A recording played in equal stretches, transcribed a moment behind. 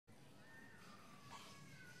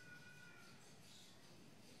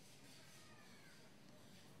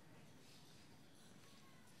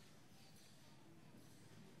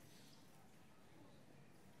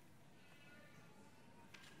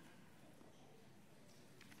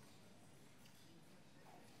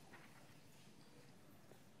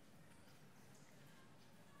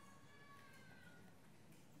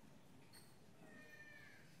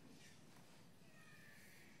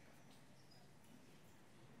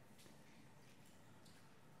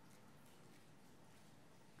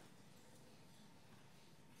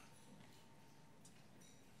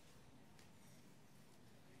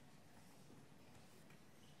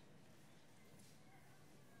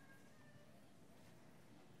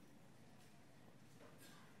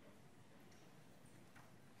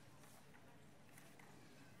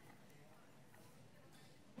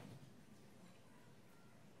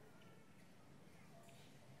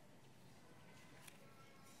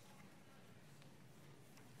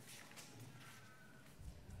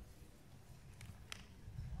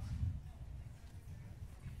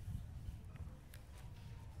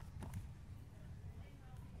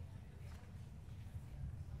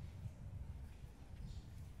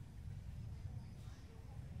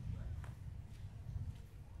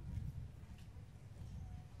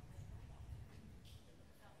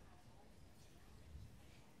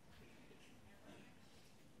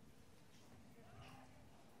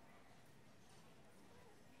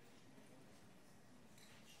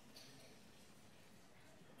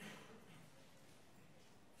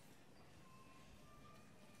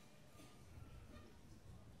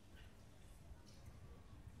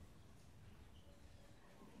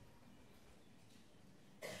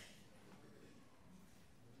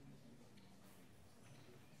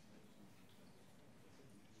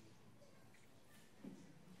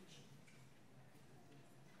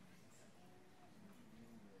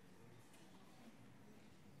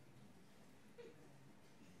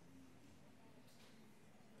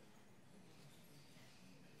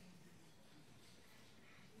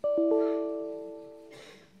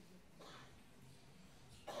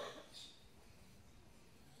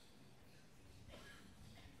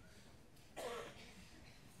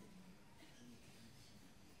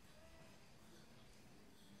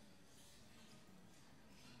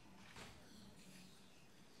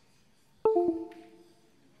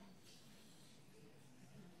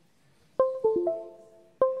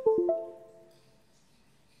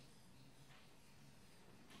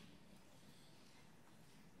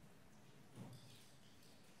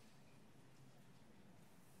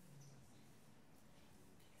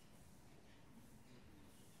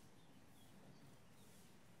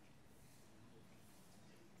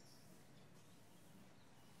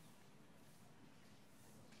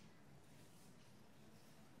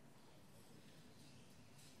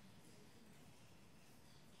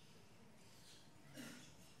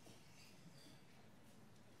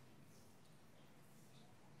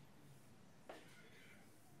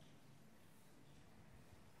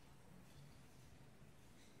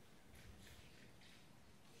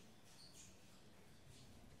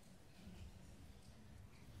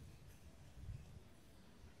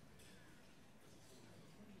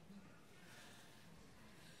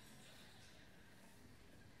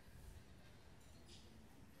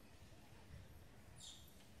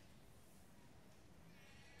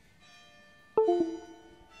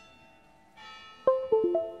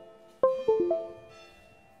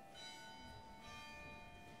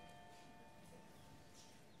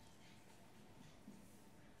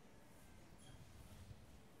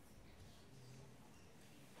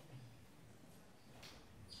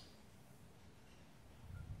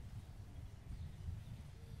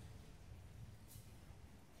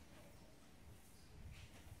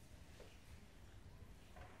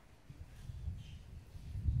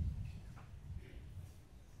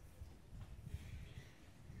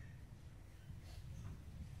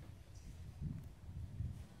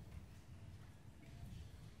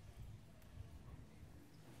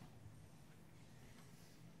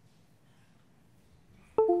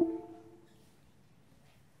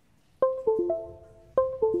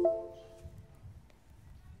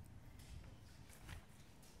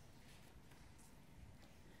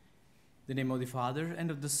In the name of the Father, and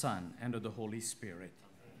of the Son, and of the Holy Spirit.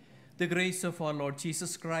 The grace of our Lord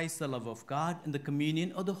Jesus Christ, the love of God, and the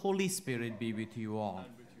communion of the Holy Spirit be with you all.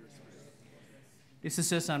 Dear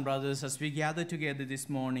sisters and brothers, as we gather together this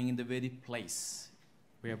morning in the very place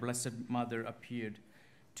where Blessed Mother appeared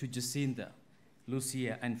to Jacinta,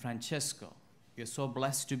 Lucia, and Francesco, we are so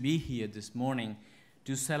blessed to be here this morning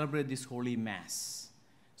to celebrate this Holy Mass.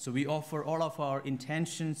 So we offer all of our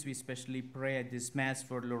intentions. We especially pray at this Mass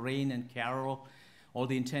for Lorraine and Carol, all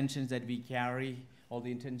the intentions that we carry, all the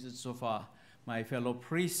intentions of my fellow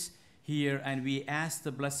priests here, and we ask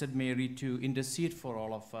the Blessed Mary to intercede for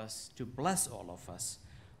all of us, to bless all of us,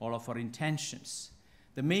 all of our intentions.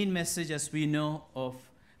 The main message, as we know, of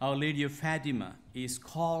Our Lady of Fatima is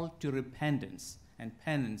call to repentance and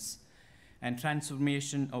penance and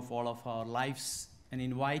transformation of all of our lives, and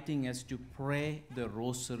inviting us to pray the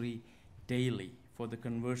Rosary daily for the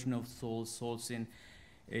conversion of souls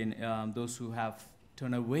in those who have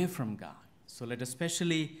turned away from God. So let us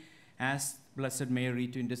especially ask Blessed Mary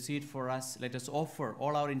to intercede for us. Let us offer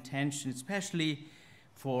all our intentions, especially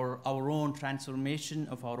for our own transformation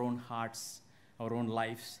of our own hearts, our own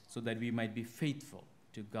lives, so that we might be faithful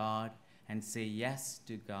to God and say yes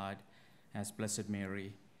to God, as Blessed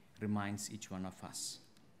Mary reminds each one of us.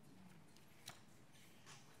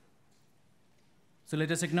 So let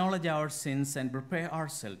us acknowledge our sins and prepare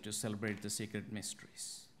ourselves to celebrate the sacred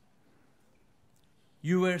mysteries.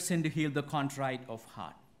 You were sent to heal the contrite of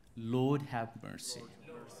heart. Lord, have mercy. Lord,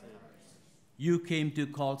 have mercy. You came to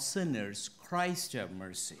call sinners. Christ, have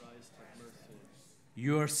mercy. Christ, have mercy.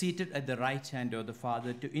 You are seated at the right hand of the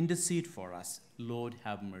Father to intercede for us. Lord,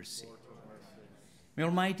 have mercy. Lord, have mercy. May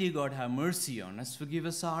Almighty God have mercy on us, forgive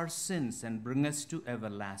us our sins, and bring us to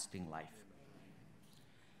everlasting life.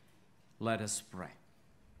 Let us pray.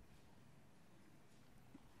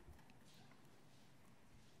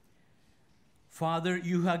 Father,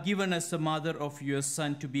 you have given us the mother of your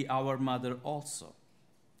Son to be our mother also.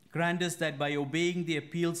 Grant us that by obeying the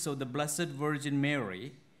appeals of the Blessed Virgin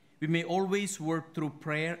Mary, we may always work through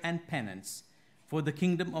prayer and penance for the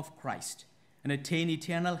kingdom of Christ and attain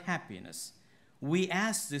eternal happiness. We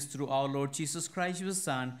ask this through our Lord Jesus Christ, your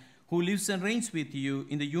Son, who lives and reigns with you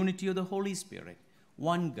in the unity of the Holy Spirit,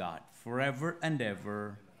 one God, forever and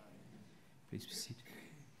ever. Please be seated.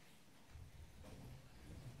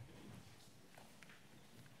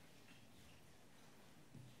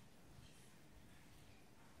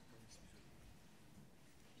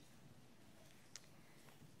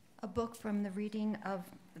 A book from the reading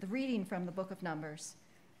from the book of Numbers.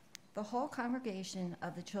 The whole congregation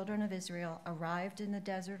of the children of Israel arrived in the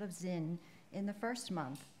desert of Zin in the first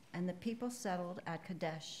month, and the people settled at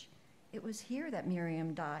Kadesh. It was here that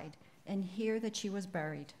Miriam died, and here that she was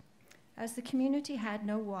buried. As the community had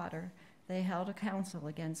no water, they held a council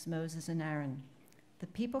against Moses and Aaron. The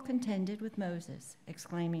people contended with Moses,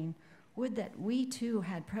 exclaiming, "Would that we too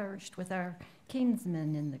had perished with our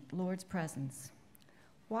kinsmen in the Lord's presence.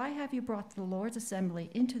 Why have you brought the Lord's assembly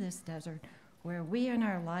into this desert where we and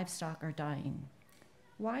our livestock are dying?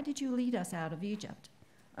 Why did you lead us out of Egypt,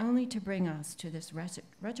 only to bring us to this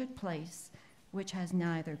wretched place, which has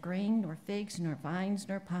neither grain, nor figs, nor vines,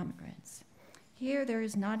 nor pomegranates? Here there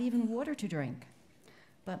is not even water to drink."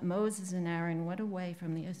 But Moses and Aaron went away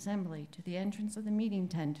from the assembly to the entrance of the meeting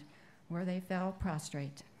tent, where they fell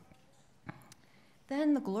prostrate.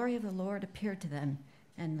 Then the glory of the Lord appeared to them,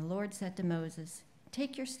 and the Lord said to Moses,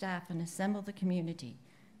 "Take your staff and assemble the community,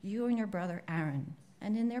 you and your brother Aaron,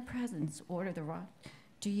 and in their presence order the rock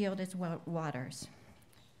to yield its waters.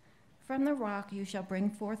 From the rock you shall bring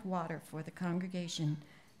forth water for the congregation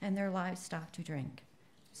and their livestock to drink."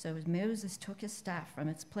 So Moses took his staff from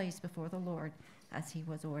its place before the Lord as he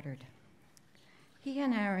was ordered. He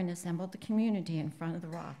and Aaron assembled the community in front of the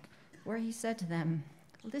rock, where he said to them,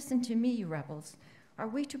 "Listen to me, you rebels. Are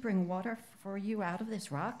we to bring water for you out of this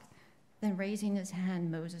rock?" Then raising his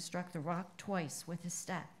hand, Moses struck the rock twice with his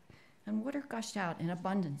staff, and water gushed out in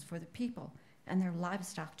abundance for the people and their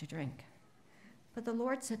livestock to drink. But the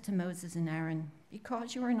Lord said to Moses and Aaron,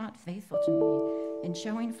 "Because you are not faithful to me in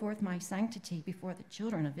showing forth my sanctity before the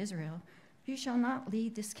children of Israel, you shall not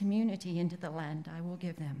lead this community into the land I will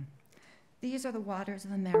give them. These are the waters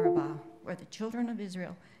of the Meribah, where the children of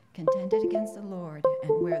Israel contended against the Lord,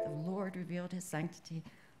 and where the Lord revealed his sanctity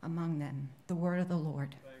among them." The word of the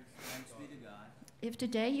Lord. Thanks be to God. If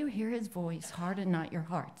today you hear his voice, harden not your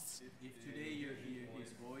hearts. If today you hear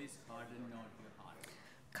his voice, harden not your hearts.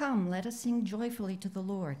 Come, let us sing joyfully to the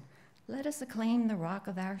Lord. Let us acclaim the rock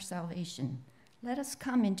of our salvation. Let us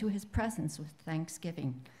come into his presence with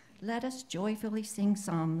thanksgiving. Let us joyfully sing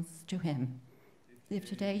psalms to him. If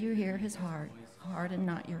today you hear his heart, harden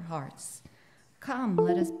not your hearts. Come,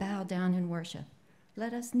 let us bow down and worship.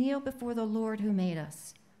 Let us kneel before the Lord who made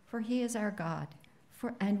us, for he is our God,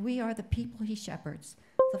 and we are the people he shepherds,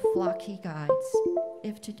 the flock he guides.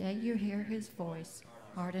 If today you hear his voice,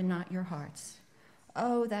 harden not your hearts.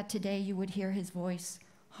 Oh, that today you would hear his voice,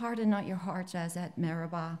 harden not your hearts as at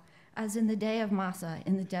Meribah, as in the day of Massa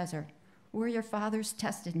in the desert, where your fathers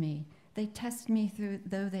tested me. They tested me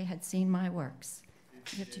though they had seen my works.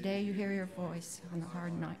 If today you hear your voice,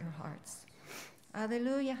 harden not your hearts.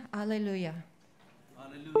 Alleluia, alleluia.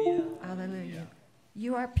 Hallelujah. Alleluia.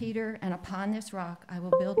 You are Peter, and upon this rock I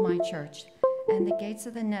will build my church, and the gates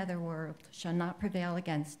of the netherworld shall not prevail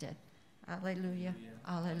against it. Alleluia,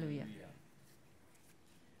 alleluia.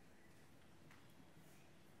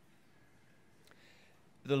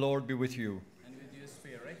 The Lord be with you. And with your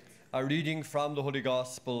spirit. A reading from the Holy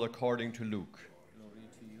Gospel according to Luke. Glory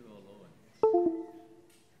to you, O Lord.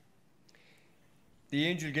 The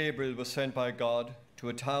angel Gabriel was sent by God to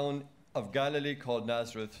a town of Galilee called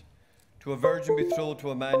Nazareth, to a virgin betrothed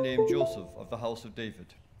to a man named Joseph of the house of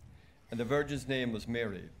David, and the virgin's name was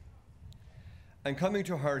Mary. And coming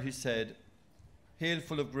to her, he said, "Hail,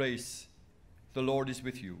 full of grace, the Lord is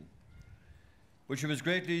with you." But she was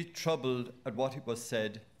greatly troubled at what was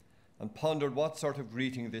said, and pondered what sort of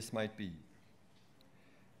greeting this might be.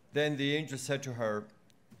 Then the angel said to her,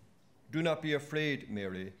 "Do not be afraid,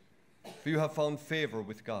 Mary, for you have found favor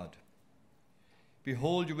with God.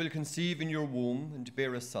 Behold, you will conceive in your womb and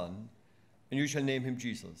bear a son, and you shall name him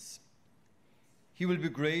Jesus. He will be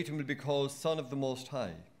great and will be called Son of the Most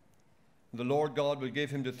High. And the Lord God will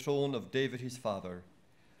give him the throne of David his father,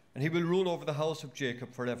 and he will rule over the house of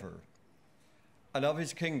Jacob forever. And of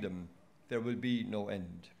his kingdom there will be no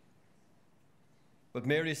end." But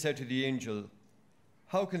Mary said to the angel,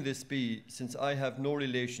 "How can this be, since I have no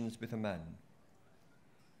relations with a man?"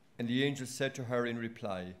 And the angel said to her in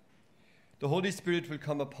reply, "The Holy Spirit will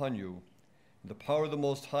come upon you, and the power of the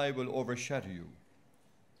Most High will overshadow you.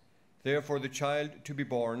 Therefore the child to be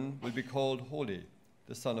born will be called Holy,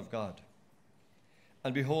 the Son of God.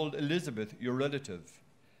 And behold, Elizabeth, your relative,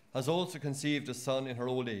 has also conceived a son in her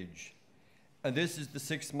old age, and this is the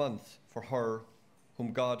 6th month for her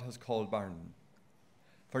whom God has called barren.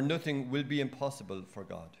 For nothing will be impossible for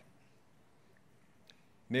God."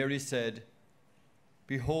 Mary said,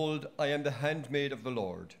 "Behold, I am the handmaid of the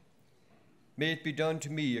Lord. May it be done to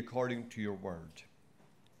me according to your word."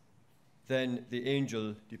 Then the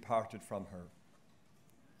angel departed from her.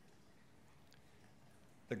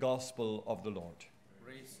 The Gospel of the Lord.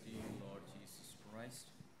 Praise to you, Lord Jesus Christ.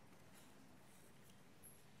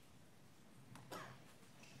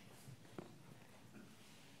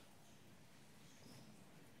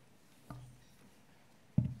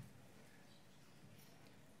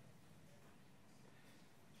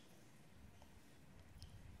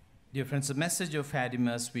 Dear friends, the message of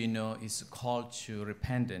Fatima, as we know, is a call to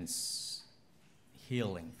repentance,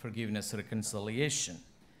 healing, forgiveness, reconciliation.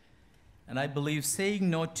 And I believe saying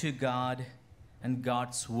no to God and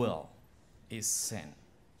God's will is sin.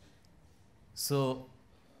 So,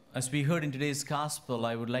 as we heard in today's gospel,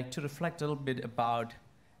 I would like to reflect a little bit about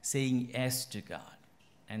saying yes to God.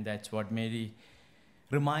 And that's what Mary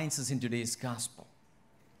reminds us in today's gospel.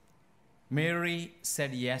 Mary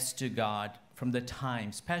said yes to God from the time,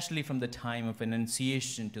 especially from the time of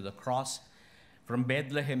Annunciation to the cross, from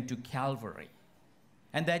Bethlehem to Calvary.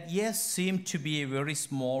 And that yes seemed to be a very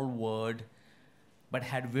small word, but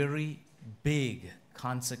had very big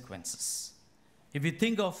consequences. If you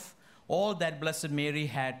think of all that Blessed Mary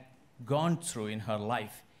had gone through in her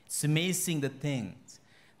life, it's amazing the things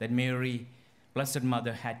that Mary, Blessed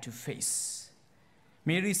Mother, had to face.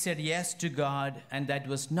 Mary said yes to God, and that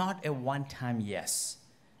was not a one-time yes.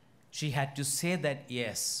 She had to say that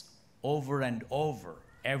yes over and over.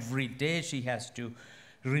 Every day she has to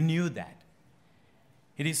renew that.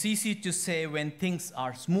 It is easy to say when things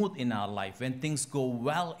are smooth in our life, when things go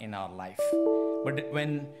well in our life. But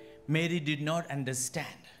when Mary did not understand,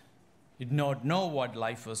 did not know what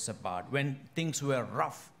life was about, when things were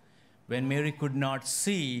rough, when Mary could not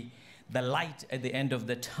see the light at the end of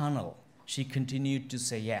the tunnel, she continued to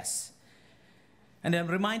say yes. And I'm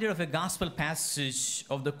reminded of a gospel passage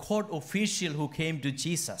of the court official who came to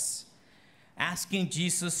Jesus, asking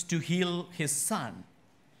Jesus to heal his son.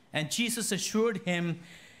 And Jesus assured him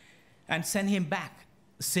and sent him back,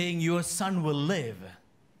 saying, "Your son will live."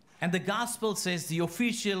 And the gospel says the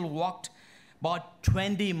official walked about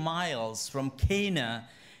 20 miles from Cana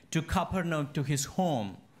to Capernaum to his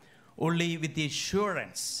home, only with the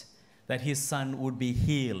assurance that his son would be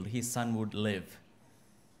healed, his son would live.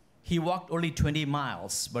 He walked only 20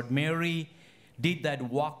 miles, but Mary did that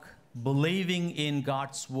walk believing in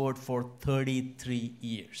God's word for 33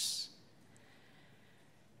 years.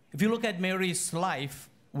 If you look at Mary's life,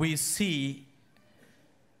 we see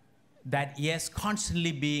that, yes,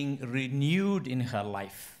 constantly being renewed in her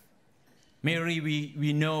life. Mary,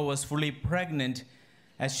 we know, was fully pregnant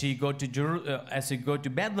as she go to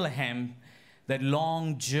Bethlehem, that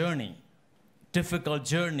long journey, difficult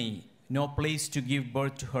journey, no place to give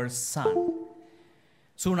birth to her son.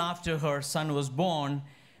 Soon after her son was born,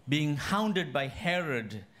 being hounded by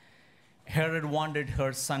Herod, Herod wanted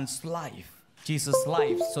her son's life, Jesus'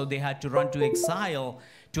 life, so they had to run to exile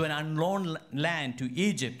to an unknown land, to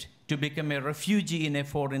Egypt, to become a refugee in a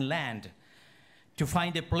foreign land, to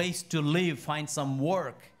find a place to live, find some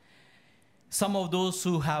work. Some of those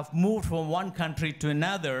who have moved from one country to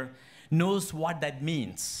another knows what that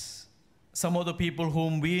means. Some of the people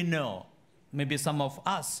whom we know, maybe some of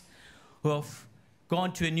us who have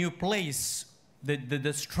gone to a new place,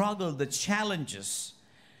 the struggle, the challenges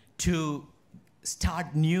to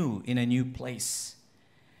start new in a new place.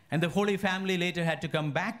 And the Holy Family later had to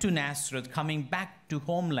come back to Nazareth, coming back to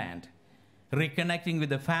homeland, reconnecting with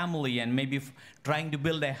the family and maybe trying to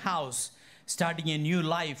build a house, starting a new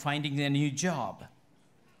life, finding a new job.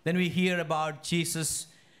 Then we hear about Jesus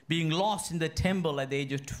being lost in the temple at the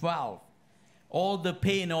age of 12. All the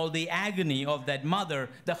pain, all the agony of that mother,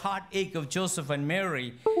 the heartache of Joseph and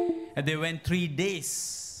Mary. And they went 3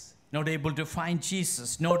 days, not able to find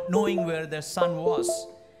Jesus, not knowing where their son was,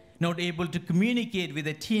 not able to communicate with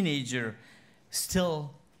a teenager.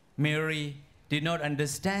 Still, Mary did not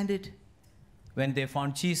understand it. When they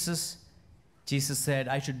found Jesus, Jesus said,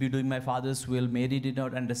 I should be doing my Father's will. Mary did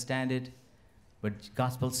not understand it, but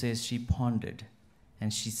Gospel says she pondered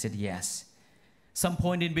and she said yes. Some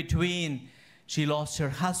point in between, she lost her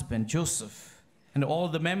husband, Joseph, and all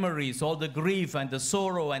the memories, all the grief and the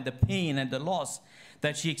sorrow and the pain and the loss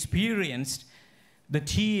that she experienced, the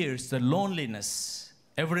tears, the loneliness,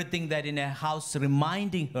 everything that in a house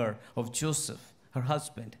reminding her of Joseph, her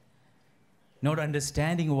husband. Not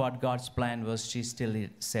understanding what God's plan was, she still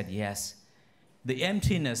said yes. The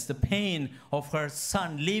emptiness, the pain of her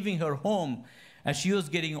son leaving her home as she was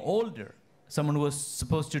getting older. Someone who was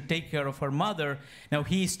supposed to take care of her mother, now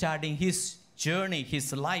he's starting his journey,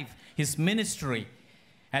 his life, his ministry.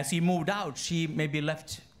 As he moved out, she may be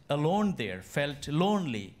left alone there, felt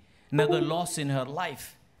lonely, another loss in her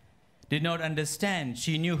life. Did not understand.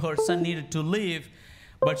 She knew her son needed to live,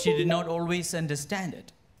 but she did not always understand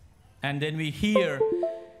it. And then we hear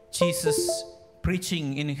Jesus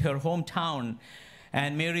preaching in her hometown,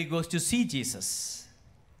 and Mary goes to see Jesus.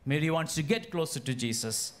 Mary wants to get closer to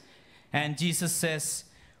Jesus. And Jesus says,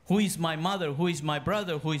 who is my mother? Who is my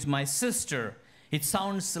brother? Who is my sister? It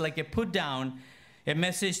sounds like a put down, a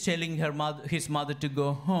message telling his mother to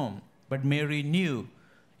go home. But Mary knew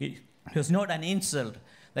it was not an insult,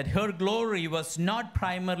 that her glory was not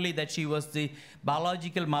primarily that she was the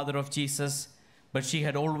biological mother of Jesus, but she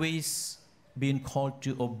had always been called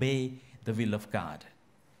to obey the will of God.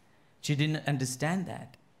 She didn't understand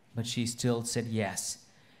that, but she still said yes.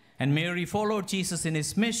 And Mary followed Jesus in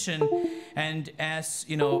his mission, and as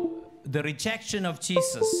you know, the rejection of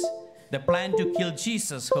Jesus, the plan to kill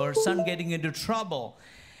Jesus, her son getting into trouble,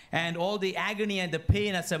 and all the agony and the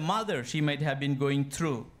pain as a mother she might have been going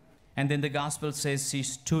through. And then the gospel says she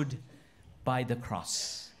stood by the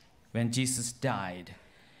cross when Jesus died.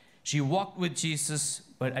 She walked with Jesus,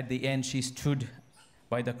 but at the end she stood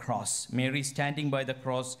by the cross. Mary standing by the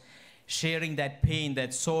cross, sharing that pain,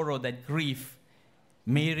 that sorrow, that grief.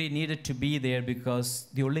 Mary needed to be there because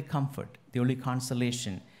the only comfort, the only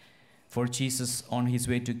consolation for Jesus on his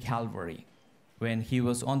way to Calvary. When he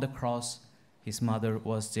was on the cross, his mother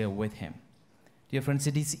was there with him. Dear friends,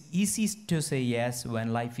 it is easy to say yes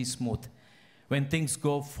when life is smooth, when things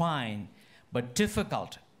go fine, but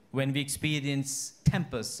difficult when we experience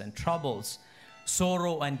tempests and troubles,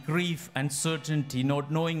 sorrow and grief, uncertainty,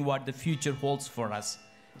 not knowing what the future holds for us.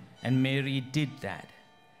 And Mary did that.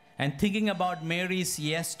 And thinking about Mary's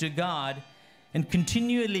yes to God, and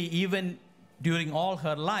continually, even during all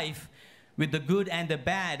her life, with the good and the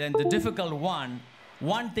bad and the difficult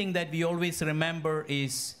one thing that we always remember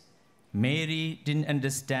is Mary didn't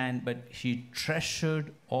understand, but she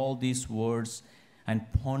treasured all these words and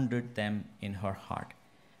pondered them in her heart.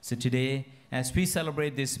 So today, as we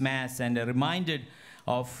celebrate this Mass and are reminded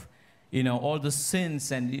of all the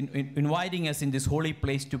sins and inviting us in this holy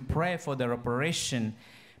place to pray for the reparation,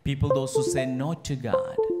 people, those who say no to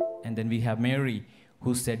God. And then we have Mary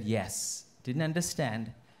who said yes, didn't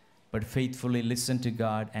understand, but faithfully listened to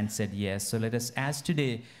God and said yes. So let us ask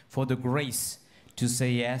today for the grace to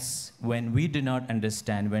say yes when we do not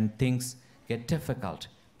understand, when things get difficult,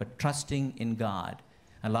 but trusting in God,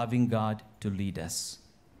 allowing God to lead us.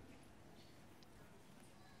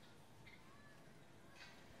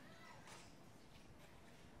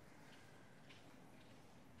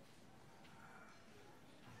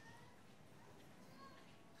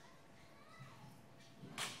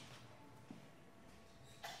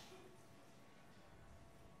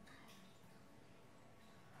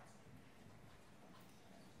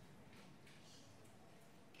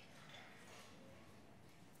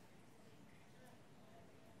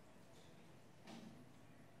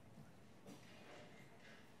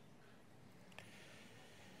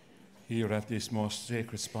 Here at this most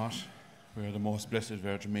sacred spot, where the most blessed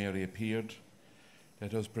Virgin Mary appeared,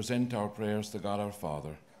 let us present our prayers to God our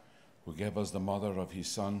Father, who gave us the mother of his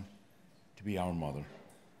Son to be our mother.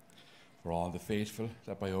 For all the faithful,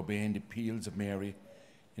 that by obeying the appeals of Mary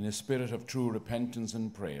in a spirit of true repentance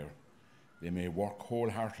and prayer, they may work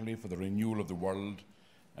wholeheartedly for the renewal of the world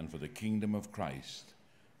and for the kingdom of Christ,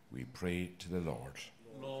 we pray to the Lord.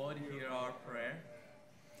 Lord, hear our prayer.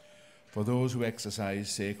 For those who exercise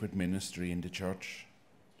sacred ministry in the church,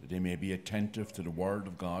 that they may be attentive to the word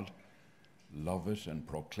of God, love it and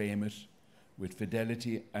proclaim it with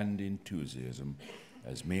fidelity and enthusiasm,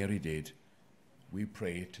 as Mary did, we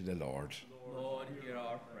pray to the Lord. Lord, hear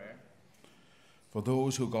our prayer. For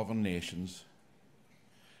those who govern nations,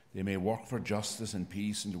 they may work for justice and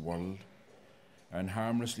peace in the world, and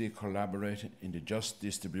harmlessly collaborate in the just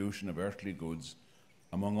distribution of earthly goods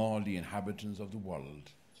among all the inhabitants of the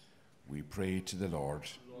world, we pray to the Lord.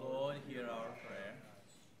 Lord, hear our prayer.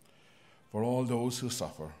 For all those who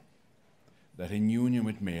suffer, that in union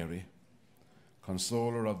with Mary,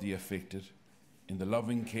 consoler of the afflicted, in the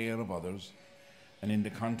loving care of others, and in the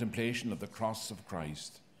contemplation of the cross of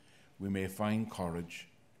Christ, we may find courage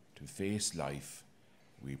to face life,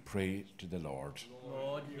 we pray to the Lord.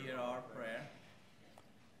 Lord, hear our prayer.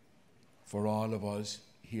 For all of us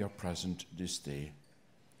here present this day,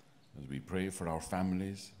 as we pray for our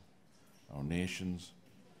families, our nations,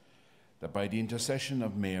 that by the intercession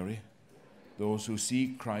of Mary, those who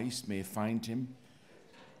seek Christ may find him,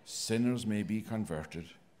 sinners may be converted,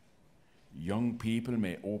 young people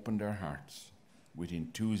may open their hearts with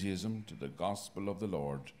enthusiasm to the gospel of the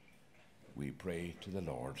Lord, we pray to the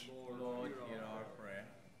Lord. Lord, hear our prayer.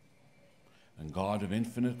 And God of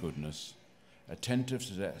infinite goodness, attentive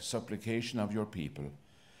to the supplication of your people,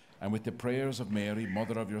 and with the prayers of Mary,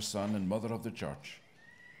 mother of your Son and mother of the Church,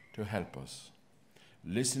 to help us.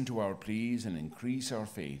 Listen to our pleas and increase our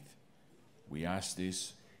faith. We ask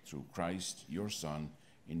this through Christ, your Son,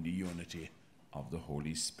 in the unity of the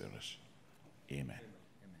Holy Spirit. Amen.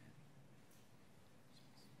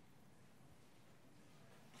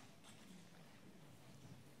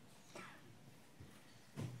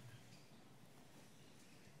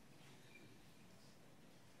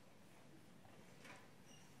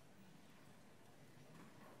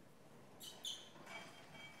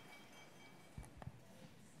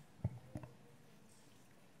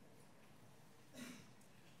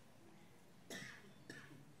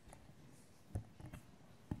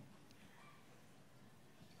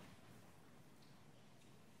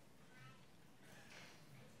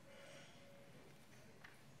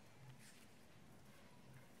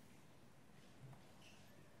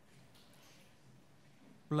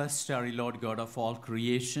 Blessed are you, Lord God of all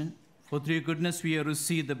creation, for through your goodness we have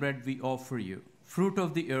received the bread we offer you, fruit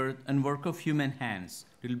of the earth and work of human hands.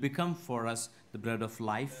 It will become for us the bread of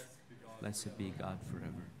life. Blessed be God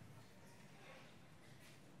forever.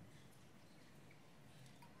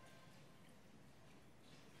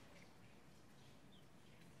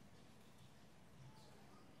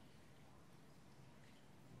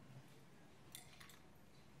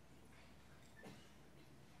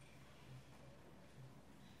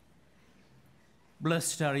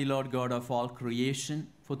 Blessed are you, Lord God of all creation,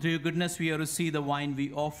 for through your goodness we have received the wine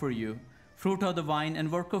we offer you, fruit of the vine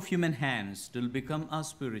and work of human hands, till become our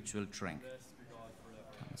spiritual drink.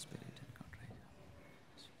 Come, Spirit, and contrite.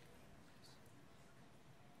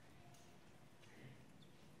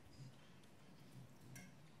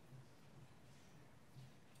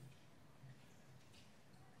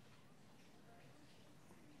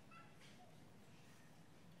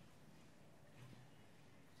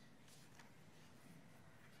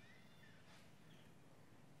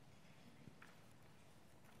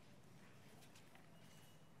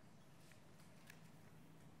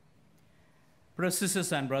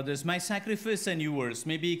 Sisters and brothers, my sacrifice and yours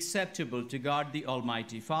may be acceptable to God the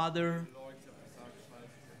Almighty Father. Lord, accept the sacrifice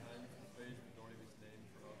of your hand for the praise and glory of his name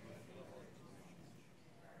forever and ever.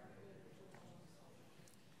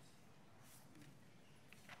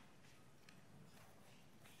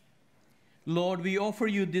 Lord, we offer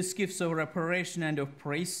you these gifts of reparation and of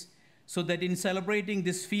praise, so that in celebrating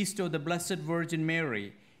this feast of the Blessed Virgin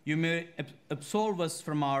Mary, you may absolve us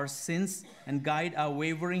from our sins and guide our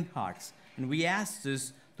wavering hearts. And we ask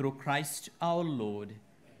this through Christ our Lord.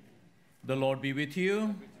 The Lord be with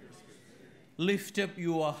you. Lift up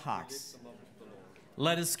your hearts.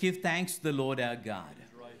 Let us give thanks to the Lord our God.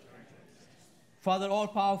 Father,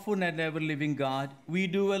 all-powerful and ever-living God, we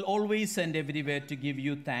do well always and everywhere to give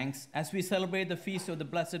you thanks as we celebrate the feast of the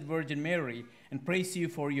Blessed Virgin Mary and praise you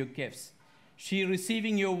for your gifts. She,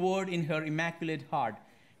 receiving your word in her immaculate heart,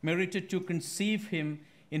 merited to conceive him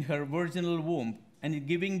in her virginal womb, and in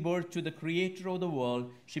giving birth to the Creator of the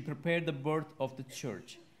world, she prepared the birth of the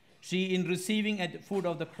Church. She, in receiving at the foot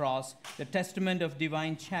of the cross the testament of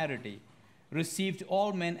divine charity, received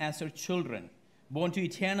all men as her children, born to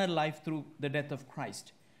eternal life through the death of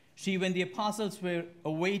Christ. She, when the apostles were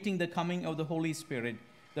awaiting the coming of the Holy Spirit,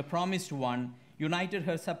 the promised one, united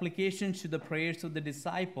her supplications to the prayers of the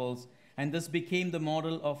disciples, and thus became the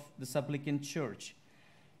model of the supplicant church.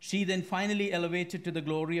 She, then finally elevated to the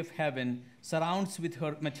glory of heaven, surrounds with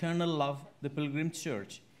her maternal love the pilgrim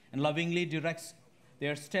church, and lovingly directs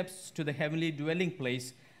their steps to the heavenly dwelling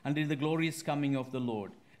place until the glorious coming of the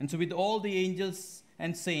Lord. And so with all the angels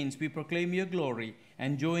and saints, we proclaim your glory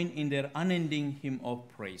and join in their unending hymn of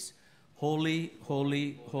praise. Holy,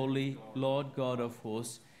 holy, holy, Lord God of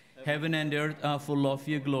hosts, heaven and earth are full of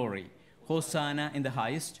your glory. Hosanna in the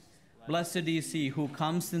highest. Blessed is he who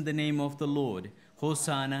comes in the name of the Lord.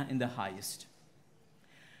 Hosanna in the highest.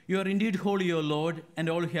 You are indeed holy, O Lord, and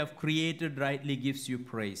all you have created rightly gives you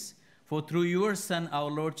praise. For through your Son, our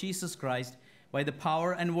Lord Jesus Christ, by the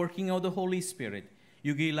power and working of the Holy Spirit,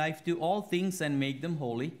 you give life to all things and make them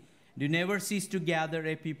holy. Do never cease to gather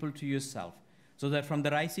a people to yourself, so that from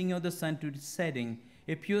the rising of the sun to its setting,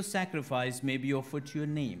 a pure sacrifice may be offered to your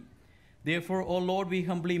name. Therefore, O Lord, we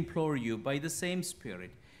humbly implore you, by the same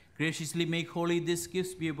Spirit, graciously make holy these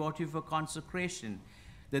gifts we have brought you for consecration,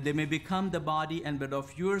 that they may become the body and blood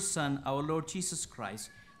of your Son, our Lord Jesus Christ,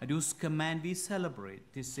 at whose command we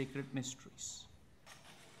celebrate these sacred mysteries.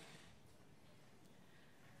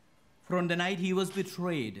 For on the night he was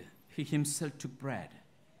betrayed, he himself took bread,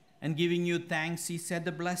 and giving you thanks, he said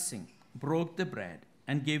the blessing, broke the bread,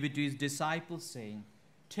 and gave it to his disciples, saying,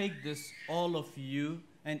 "Take this, all of you,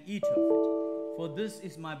 and eat of it, for this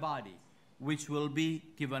is my body, which will be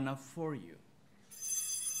given up for you."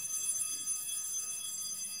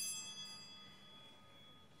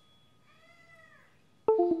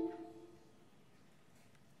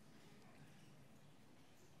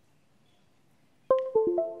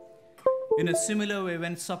 In a similar way,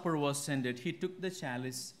 when supper was ended, he took the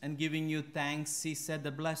chalice, and giving you thanks, he said the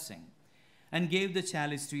blessing, and gave the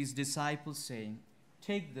chalice to his disciples, saying,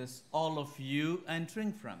 "Take this, all of you, and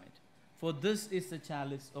drink from it. For this is the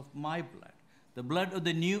chalice of my blood, the blood of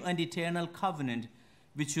the new and eternal covenant,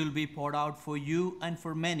 which will be poured out for you and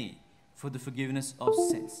for many for the forgiveness of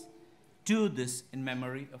sins. Do this in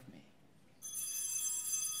memory of me."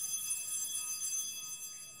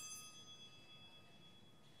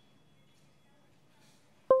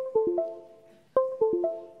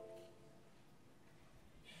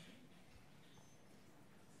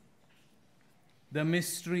 The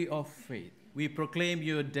mystery of faith. We proclaim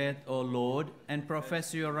your death, O Lord, and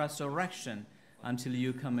profess your resurrection until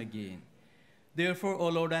you come again. Therefore, O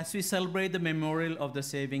Lord, as we celebrate the memorial of the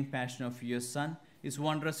saving passion of your Son, his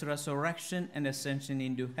wondrous resurrection and ascension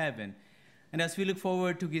into heaven, and as we look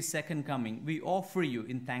forward to his second coming, we offer you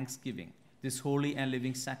in thanksgiving this holy and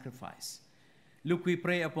living sacrifice. Look, we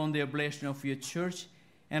pray upon the oblation of your church,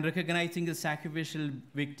 and recognizing the sacrificial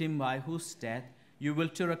victim by whose death you will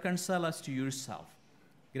to reconcile us to yourself.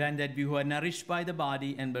 Grant that we who are nourished by the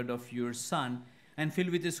body and blood of your Son and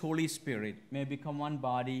filled with his Holy Spirit may become one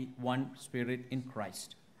body, one spirit in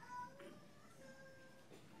Christ.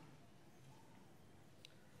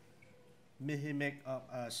 May he make of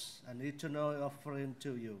us an eternal offering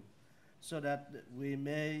to you, so that we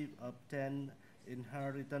may obtain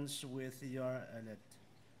inheritance with your elect,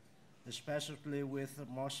 especially with the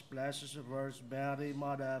most blessed Virgin Mary,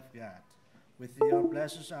 Mother of God, with your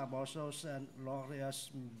blessed apostles and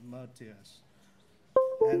glorious martyrs,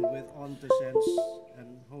 and with all the saints,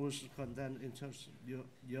 and whose content enters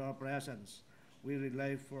your presence, we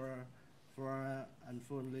rely for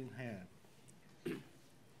unfolding hand.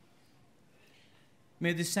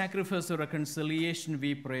 May the sacrifice of reconciliation,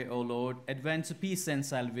 we pray, O Lord, advance the peace and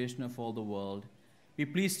salvation of all the world. Be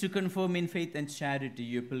pleased to confirm in faith and charity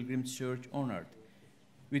your pilgrim church on earth,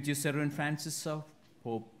 with your servant Francis of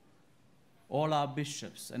Pope, all our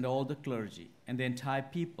bishops and all the clergy, and the entire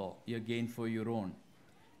people you gain for your own.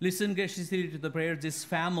 Listen graciously to the prayers of this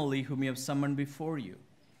family whom you have summoned before you.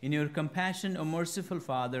 In your compassion, O merciful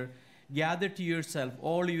Father, gather to yourself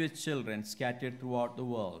all your children scattered throughout the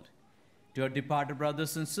world. To our departed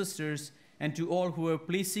brothers and sisters, and to all who are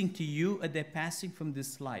pleasing to you at their passing from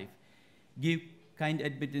this life, give kind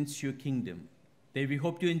admittance to your kingdom. There we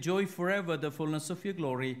hope to enjoy forever the fullness of your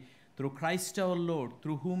glory, through Christ our Lord,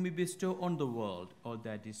 through whom we bestow on the world all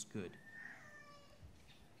that is good.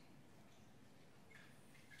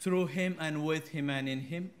 Through him and with him and in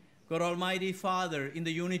him, God Almighty Father, in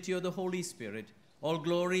the unity of the Holy Spirit, all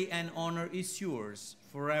glory and honor is yours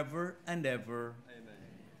forever and ever. Amen.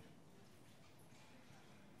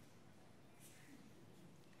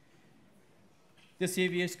 The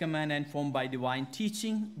Savior's command and formed by divine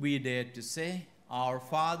teaching, we dare to say, Our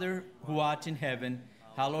Father, who art in heaven,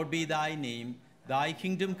 hallowed be thy name. Thy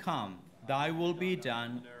kingdom come, thy will be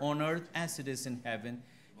done, on earth as it is in heaven.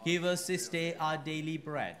 Give us this day our daily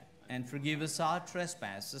bread, and forgive us our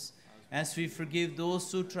trespasses, as we forgive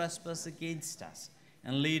those who trespass against us.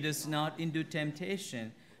 And lead us not into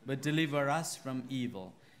temptation, but deliver us from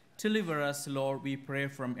evil. Deliver us, Lord, we pray,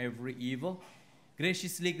 from every evil.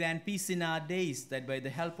 Graciously grant peace in our days, that by the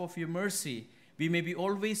help of your mercy we may be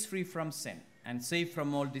always free from sin, and safe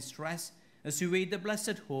from all distress, as we wait the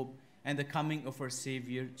blessed hope and the coming of our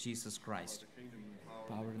Savior, Jesus Christ.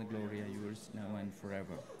 Power and the glory are yours, now and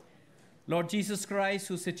forever. Lord Jesus Christ,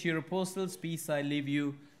 who said to your apostles, Peace I leave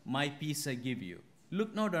you, my peace I give you.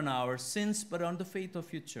 Look not on our sins, but on the faith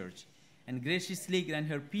of your church, and graciously grant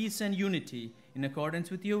her peace and unity in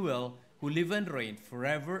accordance with your will, who live and reign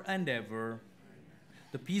forever and ever.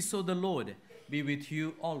 The peace of the Lord be with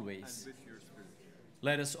you always. And with your spirit.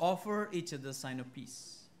 Let us offer each other the sign of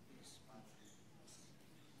peace.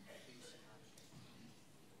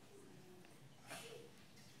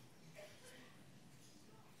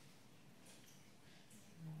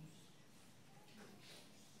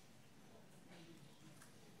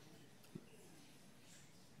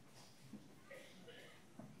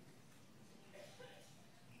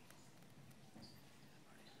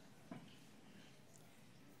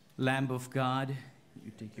 Lamb of God,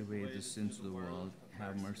 you take away the sins of the world,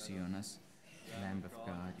 have mercy on us. Lamb of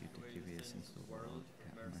God, you take away the sins of the world,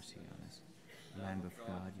 have mercy on us. Lamb of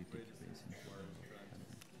God, you take away the sins of the world, have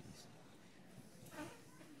mercy on us.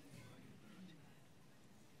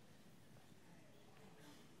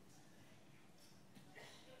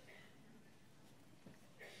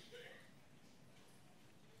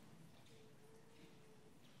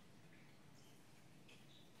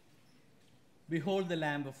 Behold the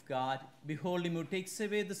Lamb of God. Behold him who takes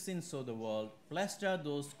away the sins of the world. Blessed are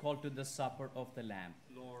those called to the supper of the Lamb.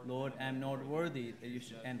 Lord, I am not worthy that you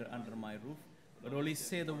should enter under my roof, but only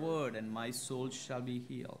say the word, and my soul shall be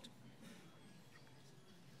healed.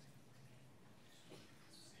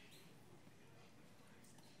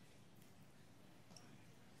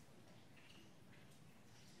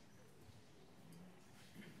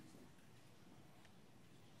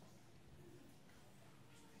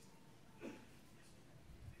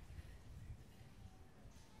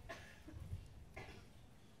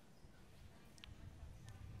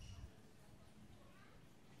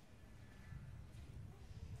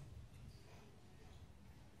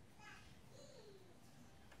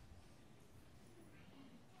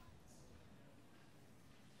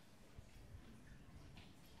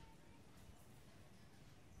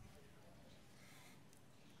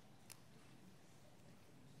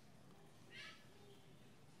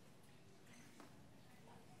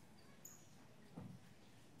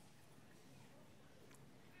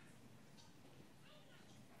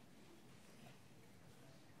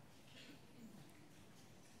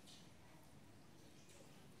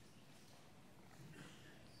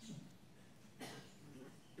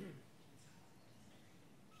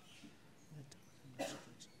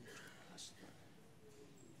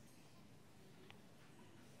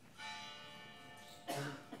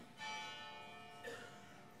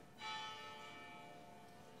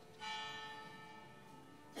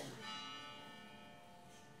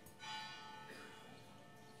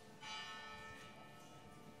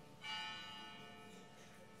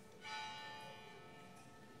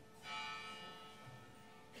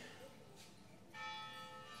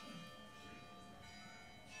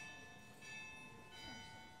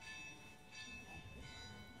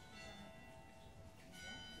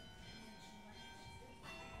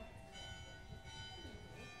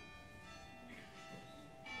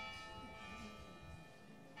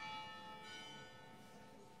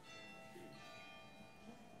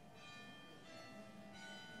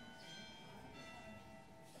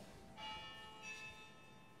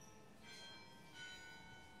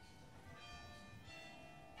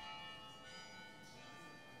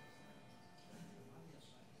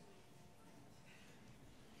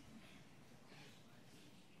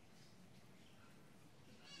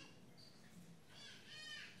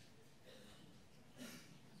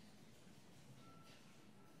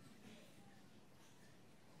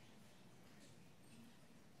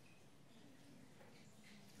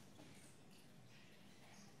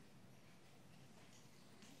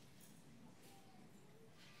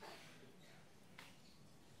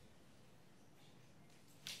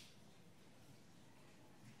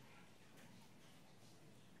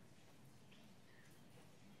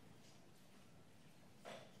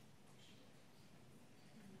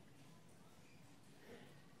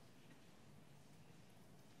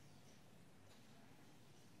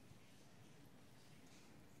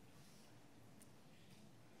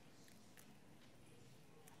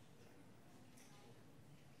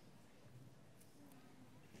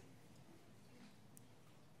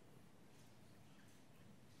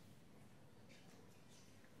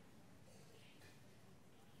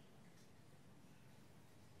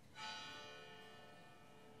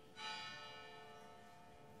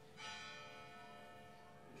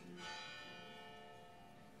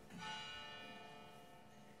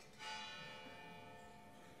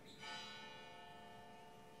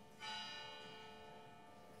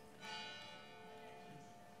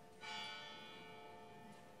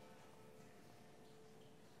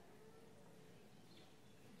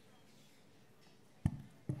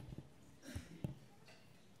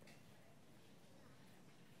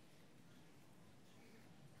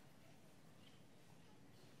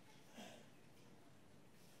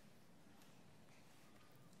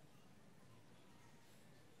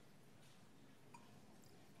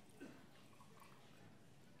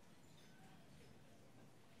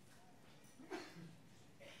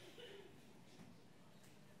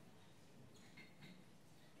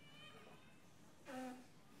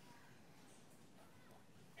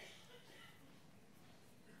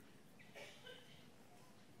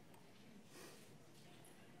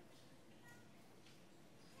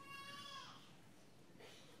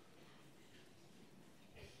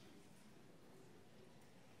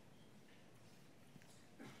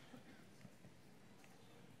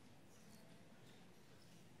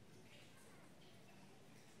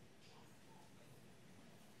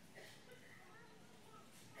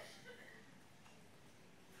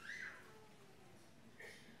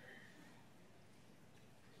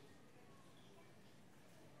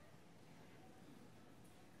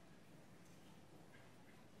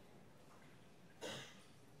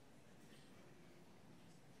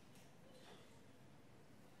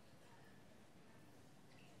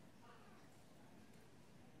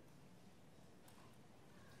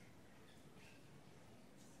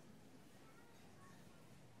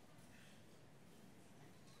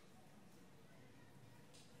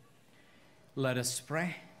 Let us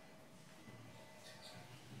pray.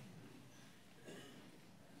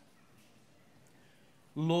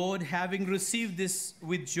 Lord, having received this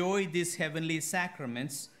with joy these heavenly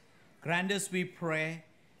sacraments, grant us, we pray,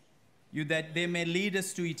 you that they may lead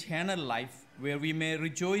us to eternal life, where we may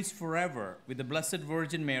rejoice forever with the Blessed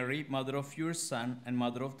Virgin Mary, Mother of your Son and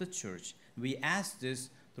Mother of the Church. We ask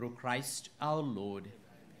this through Christ our Lord.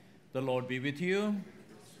 The Lord be with you.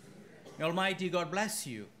 May Almighty God bless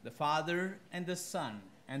you, the Father and the Son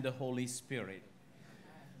and the Holy Spirit.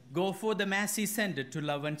 Go for the Mass He sent to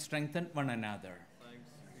love and strengthen one another.